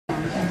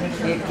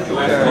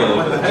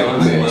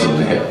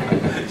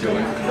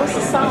What's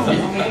the song?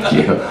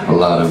 Yeah, a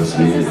lot of us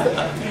did.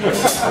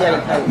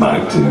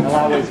 Mine too. I'll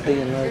always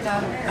be in love.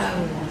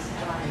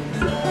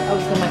 I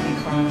was going to make you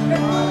cry.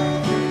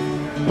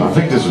 I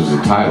think this was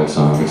the title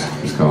song.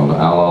 It's called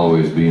I'll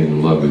Always Be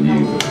in Love with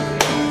You.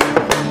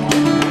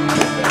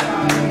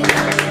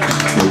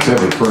 Except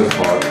for the first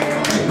part.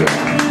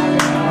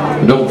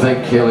 I don't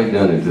think Kelly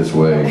done it this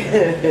way.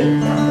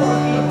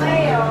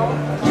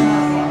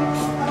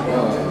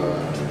 1,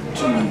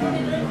 2,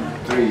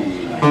 3.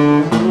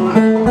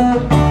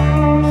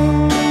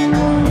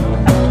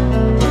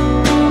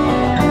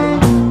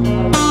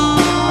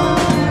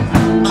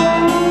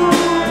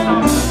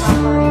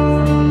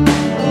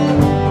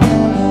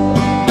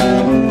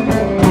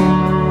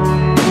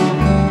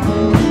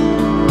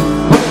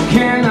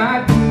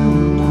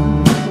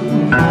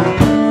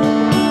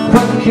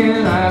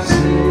 Can I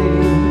say,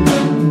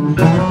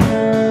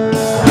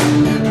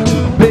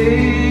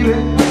 baby,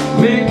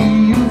 make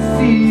you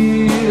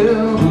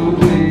feel the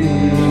way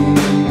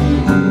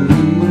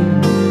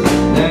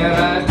that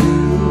I do?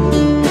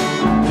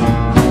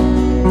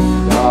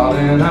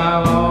 Darling,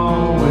 I'll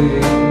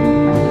always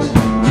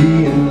be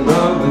in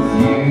love with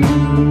you.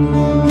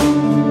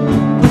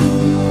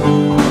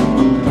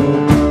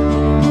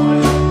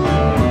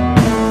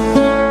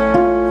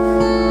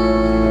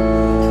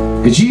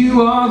 'Cause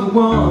you are the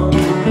one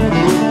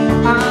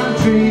I'm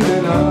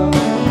dreaming of.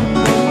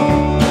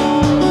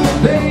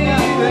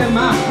 Baby,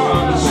 my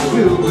heart is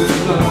filled with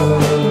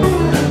love.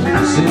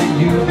 Say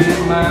you've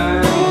been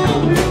mine,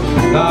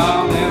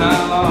 darling,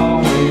 I'll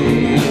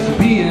always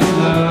be in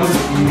love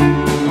with you.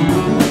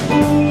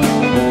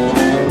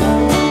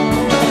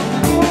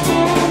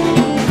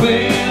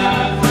 When I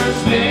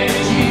first met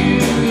you,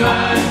 I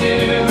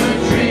never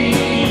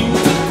dreamed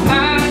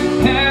I'd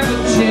have a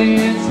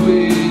chance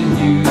with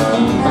you.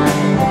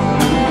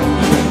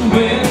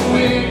 When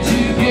we're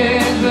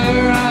together,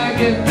 I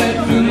get that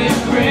foolish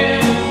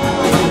grin,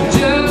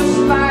 just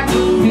like a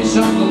fish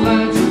on the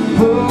line to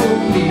pull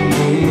me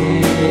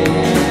in.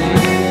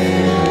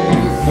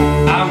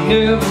 I've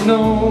never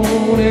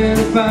known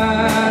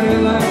anybody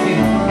like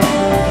you.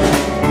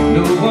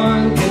 No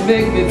one can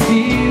make me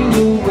feel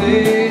the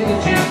way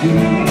that you do.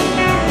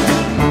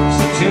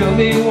 So tell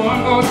me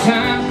one more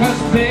time,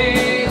 'cause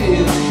baby,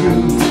 it's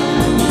true.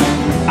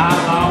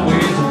 I'll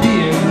always be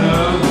in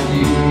love with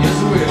you. Yes,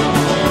 I will.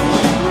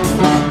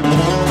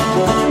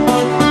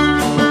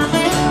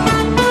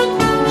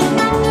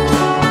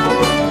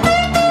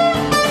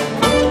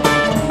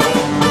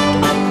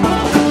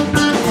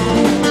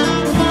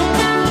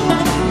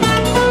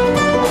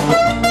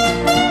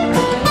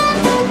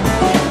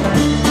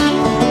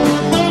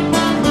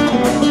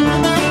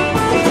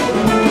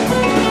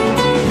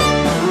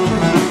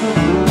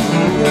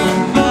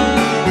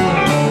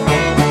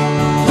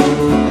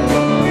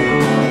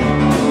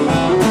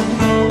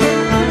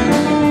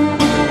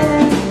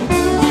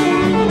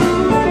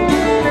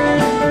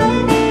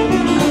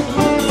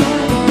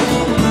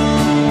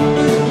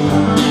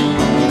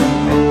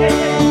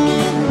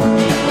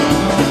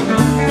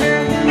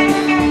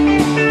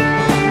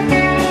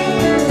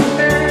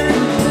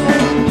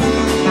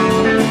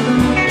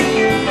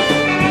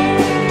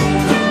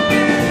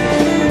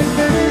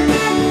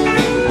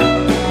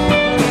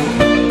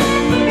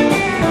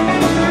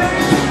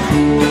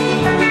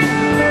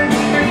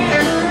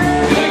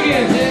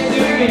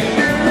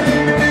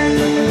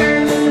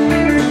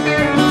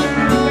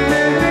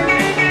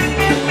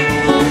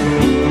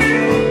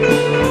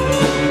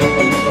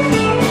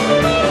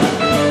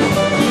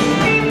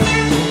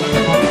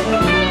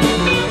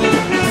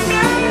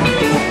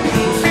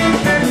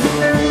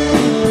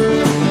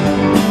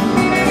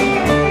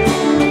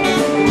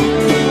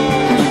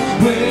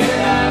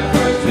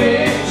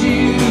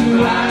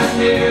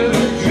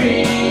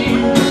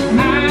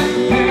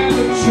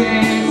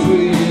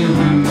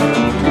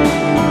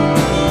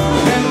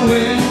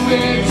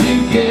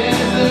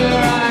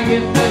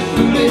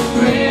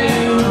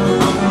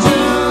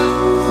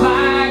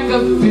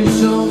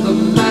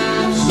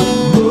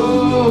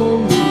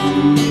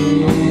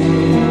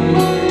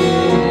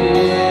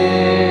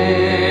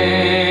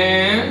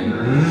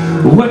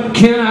 What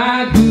can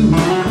I do?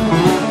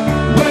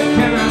 What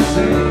can I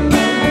say?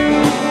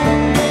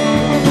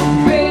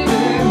 Baby,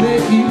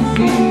 make you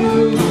feel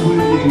the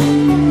way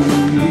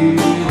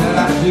that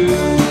I do.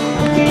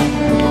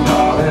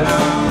 Darling,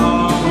 I'll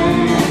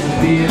always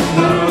be in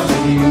love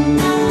with you.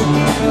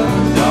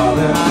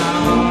 Darling,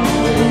 I'll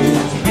always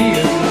be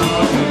in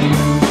love with you.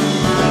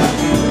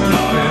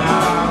 Darling,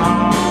 I'll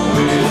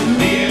always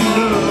be in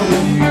love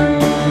with you.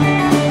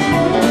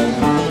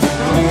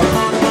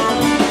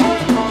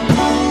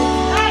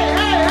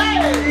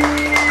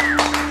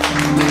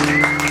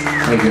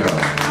 There you go.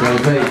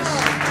 Kelly Bates.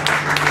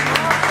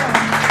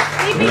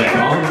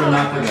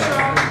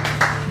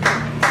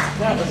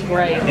 That was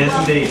great. Yes,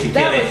 indeed.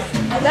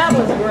 That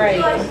was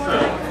great. I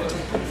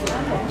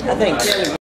think Kelly